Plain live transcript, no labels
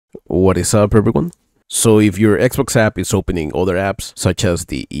What is up, everyone? So if your Xbox app is opening other apps, such as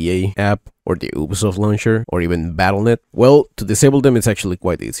the EA app or the Ubisoft launcher or even Battle.net, well, to disable them it's actually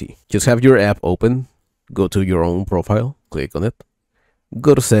quite easy. Just have your app open, go to your own profile, click on it,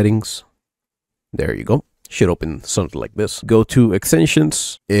 go to settings, there you go. Should open something like this. Go to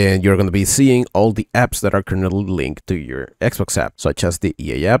extensions and you're going to be seeing all the apps that are currently linked to your Xbox app, such as the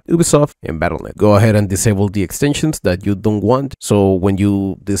EA app, Ubisoft, and Battle.net. Go ahead and disable the extensions that you don't want. So when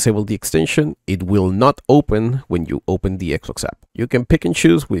you disable the extension, it will not open when you open the Xbox app. You can pick and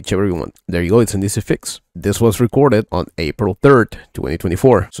choose whichever you want. There you go, it's an easy fix. This was recorded on April 3rd,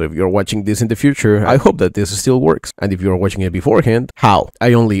 2024. So if you're watching this in the future, I hope that this still works. And if you're watching it beforehand, how?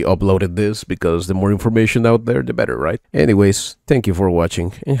 I only uploaded this because the more information out there, the better, right? Anyways, thank you for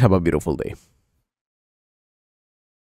watching and have a beautiful day.